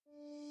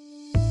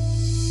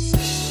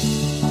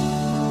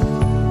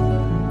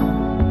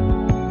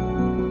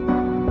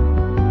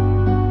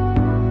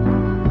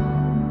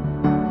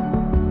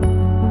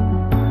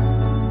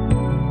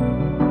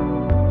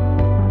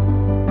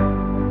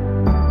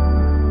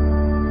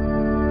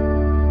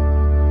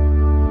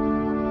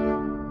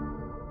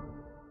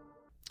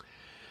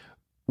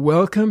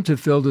Welcome to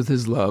Filled with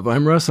His Love.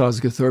 I'm Russ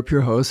Osgothorpe,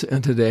 your host,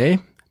 and today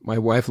my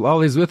wife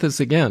Lolly's with us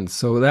again,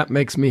 so that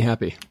makes me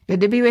happy.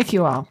 Good to be with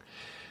you all.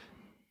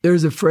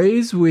 There's a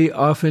phrase we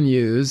often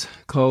use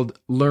called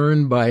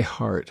learn by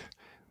heart,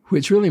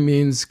 which really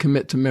means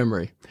commit to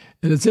memory.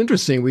 And it's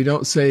interesting, we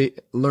don't say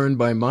learn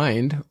by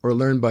mind or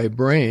learn by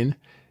brain,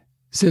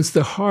 since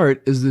the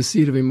heart is the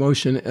seat of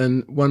emotion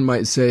and one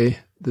might say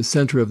the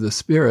center of the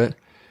spirit.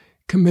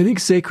 Committing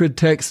sacred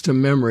text to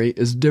memory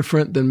is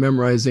different than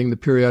memorizing the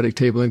periodic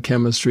table in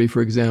chemistry,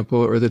 for example,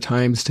 or the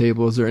times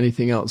tables or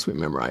anything else we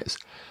memorize.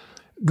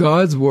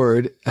 God's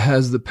word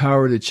has the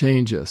power to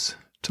change us,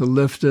 to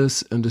lift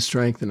us and to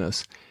strengthen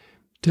us,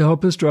 to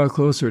help us draw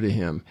closer to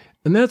Him.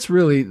 And that's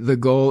really the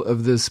goal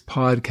of this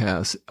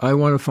podcast. I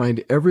want to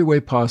find every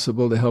way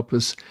possible to help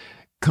us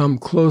come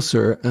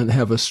closer and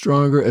have a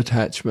stronger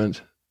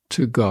attachment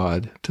to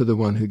God, to the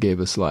one who gave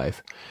us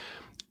life.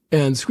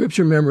 And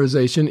scripture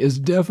memorization is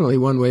definitely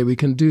one way we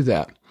can do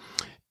that.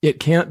 It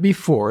can't be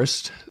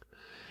forced.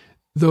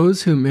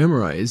 Those who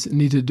memorize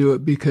need to do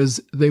it because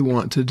they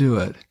want to do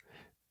it.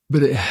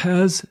 But it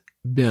has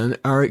been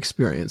our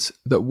experience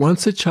that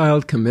once a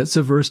child commits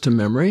a verse to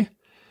memory,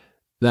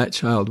 that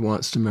child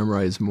wants to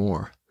memorize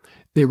more.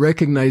 They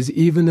recognize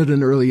even at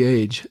an early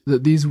age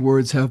that these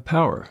words have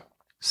power,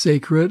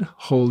 sacred,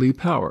 holy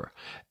power,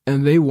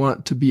 and they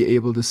want to be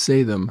able to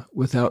say them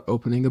without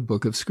opening a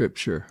book of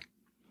scripture.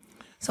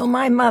 So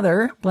my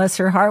mother, bless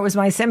her heart, was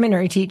my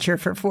seminary teacher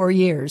for 4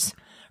 years,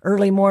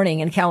 early morning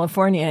in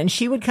California, and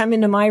she would come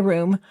into my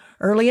room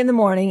early in the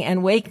morning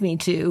and wake me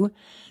to,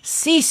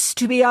 cease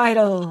to be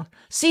idle,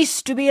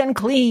 cease to be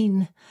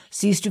unclean,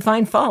 cease to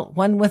find fault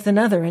one with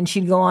another, and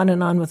she'd go on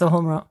and on with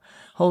the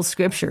whole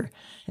scripture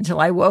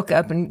until I woke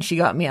up and she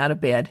got me out of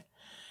bed.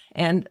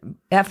 And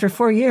after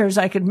 4 years,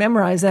 I could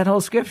memorize that whole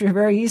scripture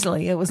very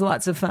easily. It was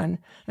lots of fun.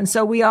 And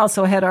so we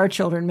also had our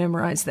children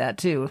memorize that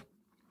too.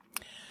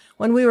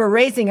 When we were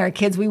raising our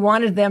kids, we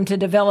wanted them to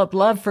develop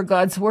love for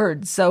God's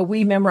word, so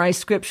we memorized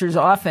scriptures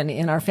often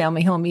in our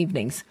family home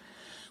evenings.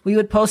 We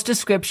would post a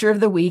scripture of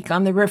the week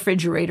on the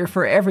refrigerator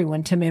for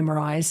everyone to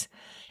memorize,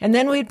 and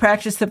then we'd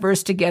practice the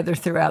verse together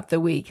throughout the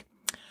week.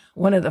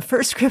 One of the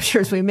first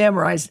scriptures we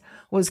memorized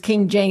was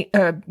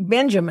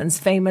Benjamin's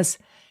famous,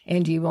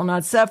 "And ye will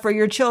not suffer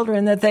your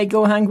children that they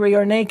go hungry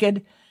or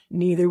naked,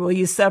 neither will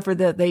ye suffer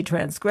that they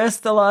transgress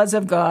the laws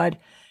of God,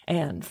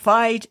 and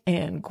fight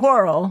and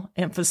quarrel,"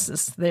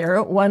 emphasis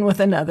there, one with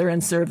another,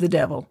 and serve the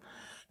devil.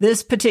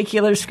 This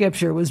particular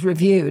scripture was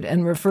reviewed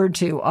and referred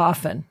to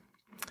often.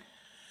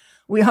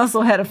 We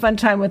also had a fun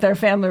time with our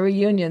family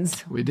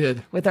reunions. We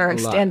did. With our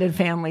extended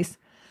families.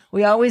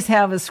 We always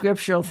have a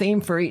scriptural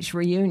theme for each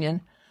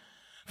reunion.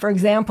 For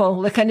example,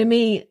 look unto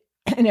me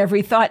in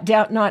every thought,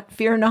 doubt not,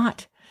 fear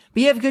not.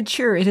 Be of good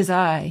cheer, it is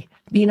I.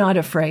 Be not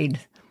afraid.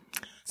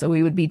 So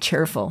we would be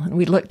cheerful and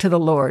we'd look to the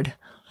Lord.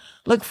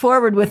 Look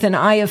forward with an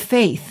eye of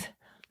faith.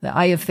 The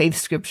eye of faith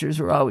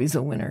scriptures were always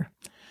a winner.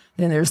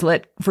 Then there's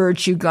let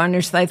virtue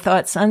garnish thy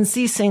thoughts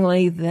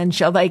unceasingly, then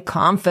shall thy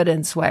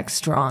confidence wax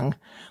strong.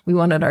 We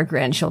wanted our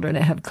grandchildren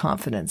to have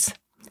confidence.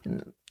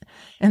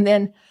 And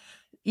then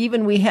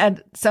even we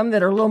had some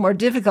that are a little more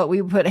difficult,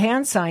 we put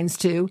hand signs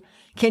to.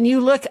 Can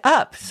you look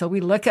up? So we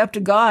look up to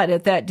God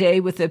at that day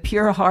with a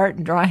pure heart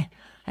and draw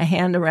a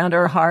hand around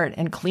our heart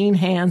and clean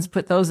hands,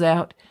 put those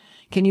out.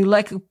 Can you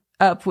look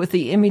up with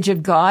the image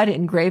of God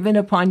engraven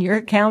upon your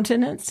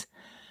countenance?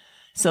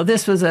 So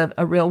this was a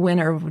real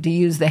winner to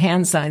use the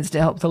hand signs to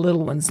help the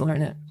little ones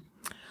learn it.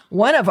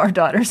 One of our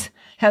daughters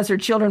has her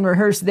children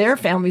rehearse their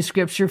family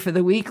scripture for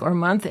the week or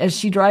month as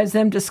she drives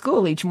them to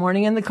school each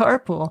morning in the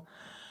carpool.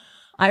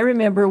 I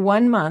remember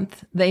 1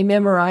 month they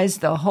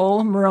memorized the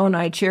whole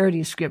Moroni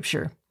charity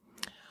scripture.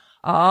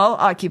 All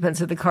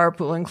occupants of the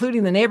carpool,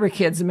 including the neighbor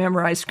kids,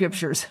 memorized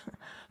scriptures.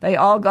 They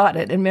all got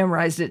it and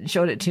memorized it and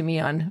showed it to me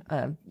on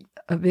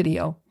a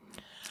video.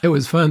 It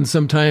was fun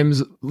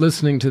sometimes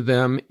listening to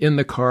them in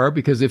the car,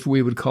 because if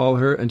we would call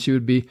her and she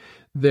would be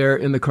there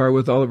in the car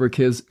with all of her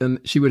kids and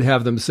she would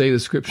have them say the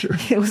scripture.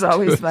 It was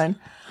always fun.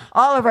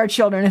 All of our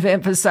children have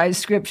emphasized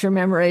scripture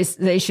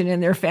memorization in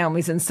their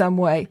families in some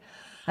way.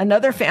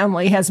 Another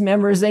family has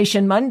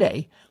Memorization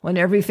Monday, when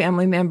every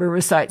family member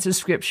recites a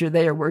scripture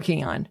they are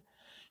working on.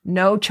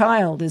 No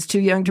child is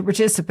too young to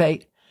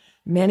participate.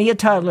 Many a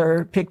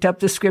toddler picked up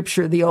the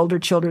scripture the older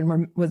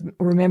children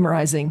were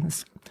memorizing.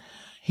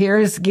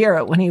 Here's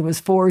Garrett when he was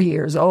 4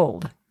 years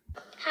old.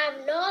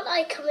 Have not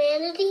I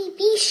commanded thee?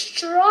 Be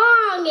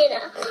strong in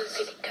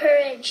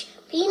courage.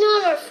 Be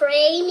not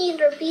afraid,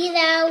 neither be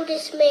thou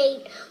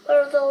dismayed.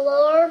 For the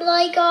Lord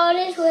thy God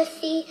is with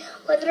thee,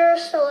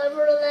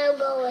 whithersoever thou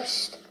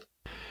goest.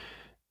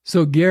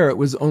 So Garrett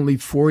was only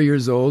 4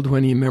 years old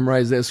when he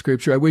memorized that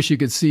scripture. I wish you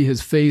could see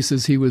his face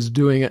as he was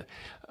doing it.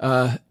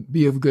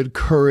 Be of good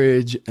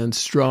courage and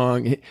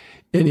strong.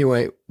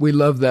 Anyway, we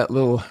love that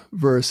little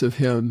verse of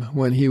him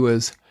when he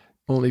was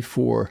only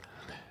 4.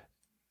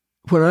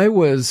 When I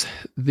was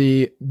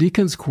the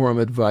Deacons Quorum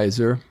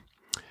advisor,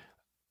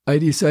 I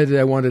decided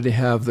I wanted to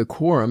have the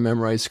quorum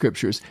memorize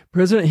scriptures.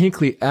 President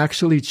Hinckley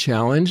actually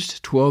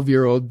challenged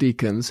 12-year-old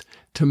deacons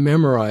to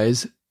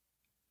memorize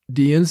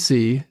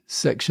D&C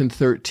section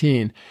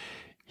 13.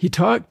 He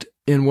talked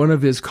in one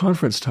of his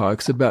conference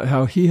talks about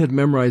how he had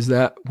memorized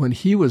that when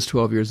he was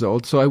 12 years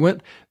old. So I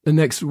went the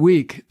next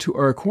week to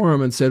our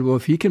quorum and said, well,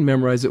 if he can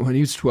memorize it when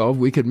he was 12,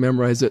 we could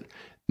memorize it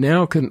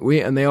now, couldn't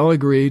we? And they all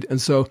agreed.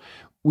 And so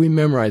we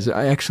memorized it.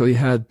 I actually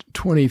had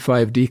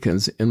 25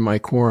 deacons in my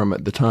quorum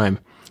at the time,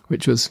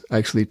 which was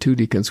actually 2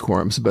 deacons'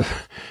 quorums, but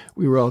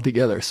we were all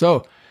together.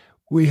 So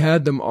we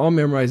had them all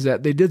memorize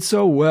that. They did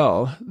so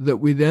well that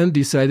we then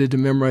decided to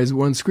memorize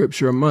 1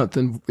 scripture a month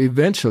and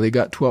eventually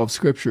got 12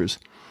 scriptures.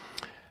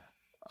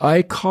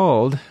 I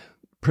called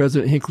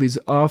President Hinckley's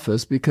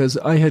office because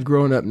I had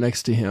grown up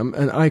next to him,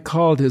 and I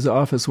called his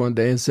office one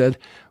day and said,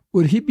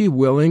 would he be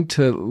willing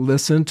to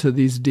listen to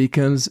these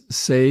deacons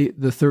say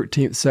the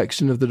 13th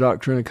section of the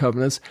Doctrine and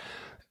Covenants?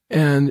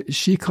 And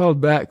she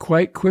called back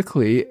quite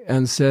quickly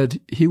and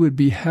said he would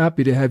be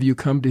happy to have you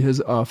come to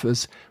his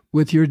office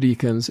with your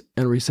deacons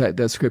and recite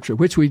that scripture,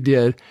 which we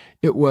did.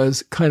 It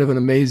was kind of an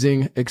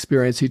amazing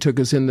experience. He took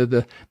us into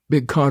the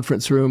big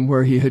conference room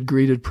where he had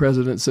greeted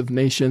presidents of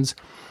nations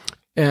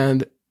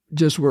and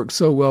just worked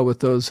so well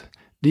with those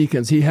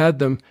deacons. He had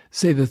them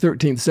say the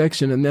 13th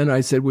section, and then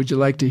I said, would you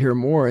like to hear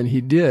more? And he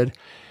did.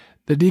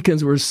 The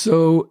deacons were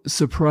so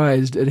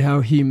surprised at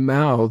how he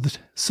mouthed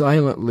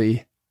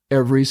silently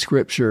every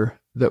scripture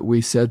that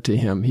we said to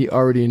him. He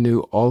already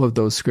knew all of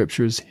those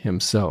scriptures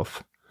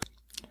himself.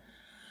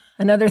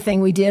 Another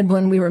thing we did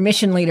when we were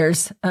mission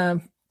leaders,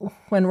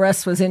 when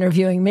Russ was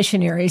interviewing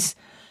missionaries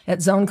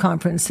at zone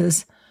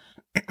conferences,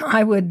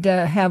 I would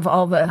have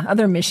all the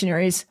other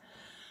missionaries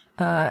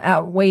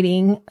out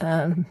waiting,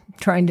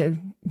 trying to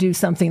do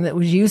something that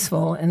was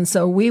useful. And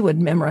so we would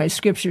memorize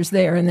scriptures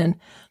there, and then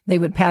they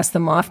would pass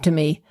them off to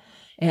me.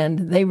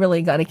 And they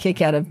really got a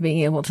kick out of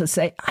being able to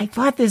say, I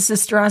got this,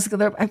 Sister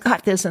Oscar, I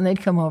got this. And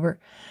they'd come over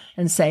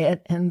and say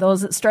it. And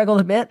those that struggled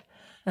a bit,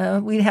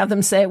 we'd have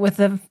them say it with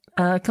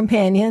a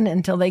companion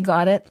until they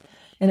got it.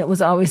 And it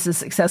was always a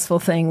successful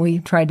thing. We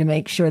tried to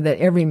make sure that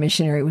every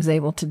missionary was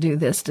able to do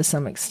this to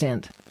some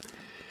extent.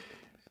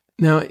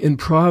 Now, in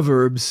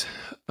Proverbs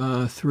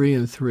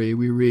 3:3,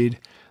 we read,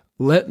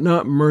 let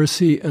not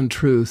mercy and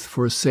truth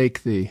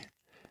forsake thee.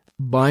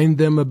 Bind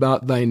them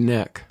about thy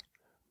neck.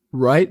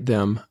 Write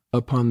them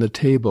upon the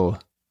table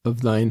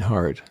of thine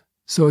heart.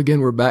 So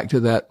again, we're back to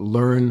that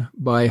learn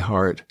by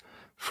heart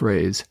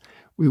phrase.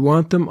 We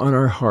want them on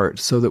our heart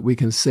so that we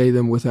can say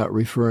them without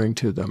referring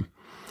to them.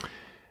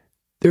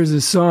 There's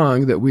a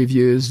song that we've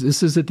used.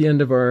 This is at the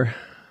end of our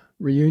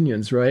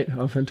reunions, right?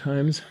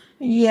 Oftentimes.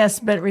 Yes,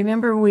 but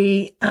remember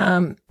we,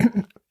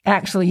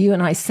 actually, you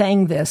and I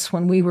sang this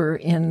when we were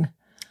in...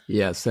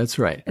 Yes, that's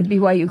right. At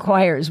BYU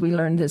choirs, we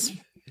learned this,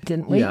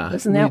 didn't we? Yeah,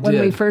 Wasn't that when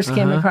we first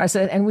came across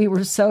it? And we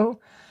were so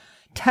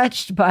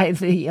touched by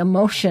the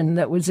emotion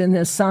that was in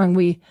this song.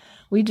 We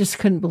just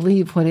couldn't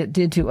believe what it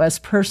did to us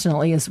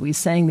personally as we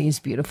sang these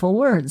beautiful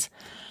words.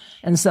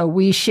 And so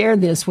we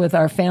shared this with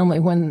our family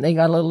when they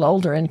got a little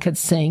older and could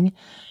sing.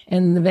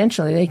 And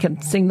eventually they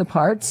could sing the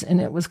parts,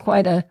 and it was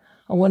quite a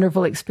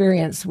wonderful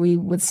experience. We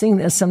would sing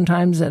this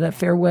sometimes at a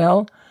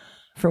farewell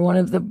for one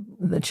of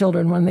the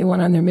children when they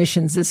went on their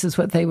missions. This is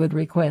what they would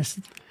request.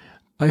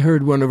 I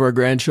heard one of our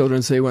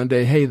grandchildren say one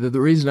day, hey, the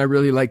reason I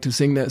really like to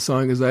sing that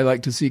song is I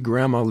like to see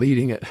Grandma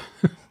leading it.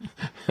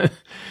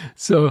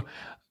 So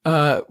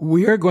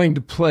we are going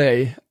to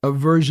play a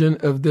version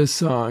of this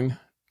song.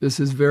 This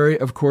is very,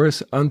 of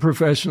course,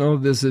 unprofessional.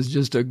 This is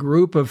just a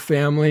group of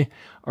family,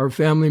 our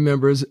family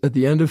members at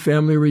the end of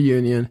family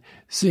reunion,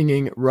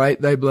 singing Write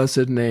Thy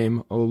Blessed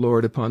Name, O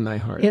Lord, upon Thy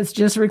Heart. It's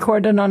just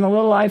recorded on a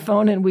little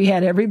iPhone, and we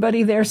had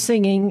everybody there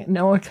singing,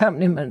 no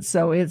accompaniment.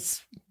 So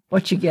it's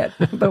what you get,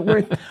 but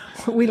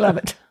we love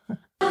it.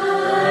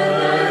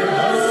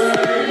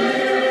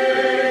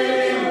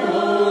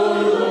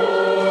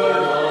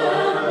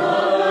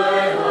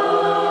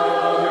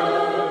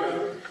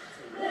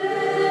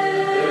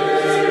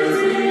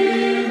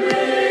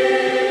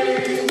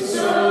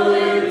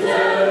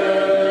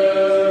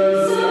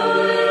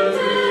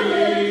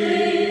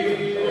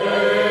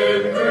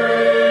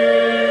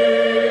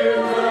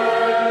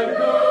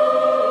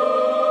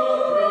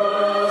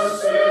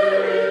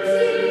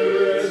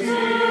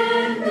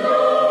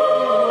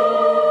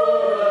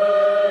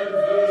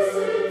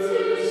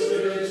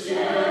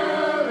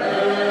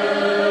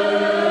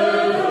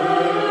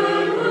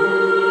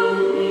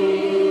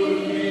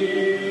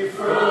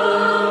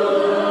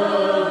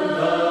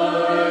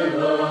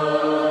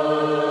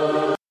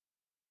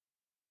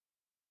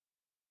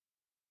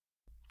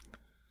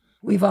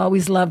 We've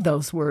always loved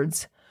those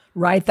words.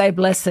 Write thy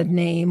blessed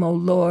name, O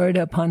Lord,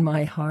 upon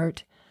my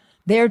heart,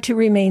 there to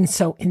remain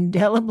so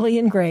indelibly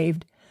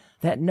engraved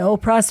that no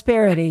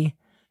prosperity,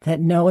 that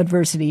no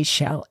adversity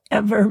shall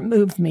ever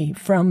move me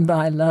from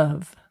thy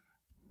love.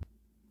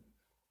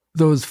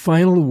 Those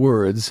final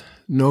words,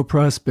 no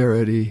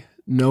prosperity,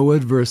 no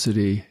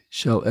adversity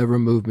shall ever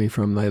move me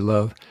from thy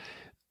love.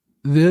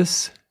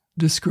 This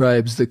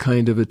describes the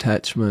kind of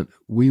attachment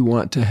we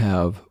want to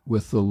have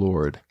with the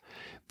Lord,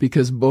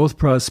 because both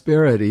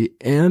prosperity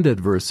and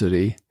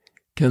adversity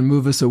can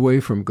move us away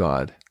from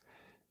God.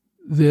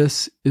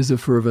 This is a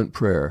fervent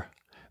prayer,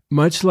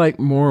 much like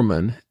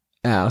Mormon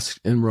asked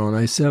in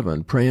Moroni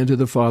 7, pray unto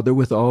the Father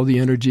with all the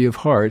energy of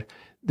heart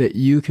that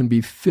you can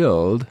be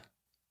filled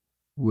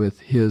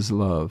with His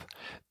love.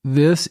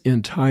 This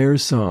entire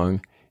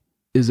song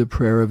is a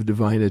prayer of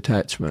divine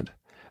attachment,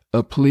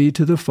 a plea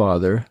to the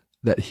Father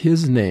that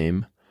His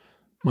name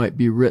might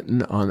be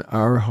written on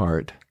our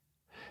heart,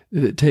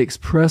 that it takes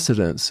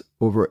precedence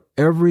over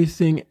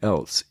everything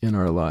else in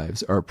our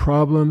lives, our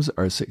problems,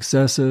 our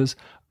successes,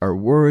 our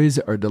worries,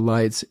 our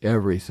delights,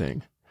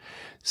 everything.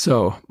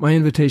 So, my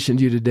invitation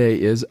to you today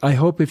is, I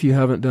hope if you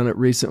haven't done it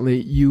recently,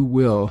 you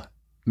will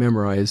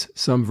memorize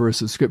some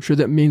verse of Scripture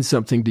that means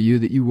something to you,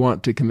 that you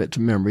want to commit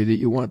to memory, that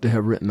you want to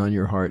have written on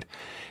your heart.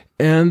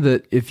 And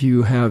that if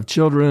you have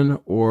children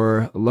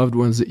or loved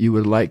ones that you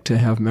would like to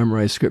have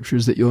memorized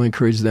Scriptures, that you'll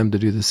encourage them to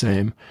do the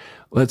same.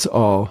 Let's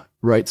all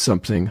write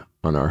something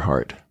on our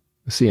heart.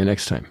 See you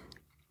next time.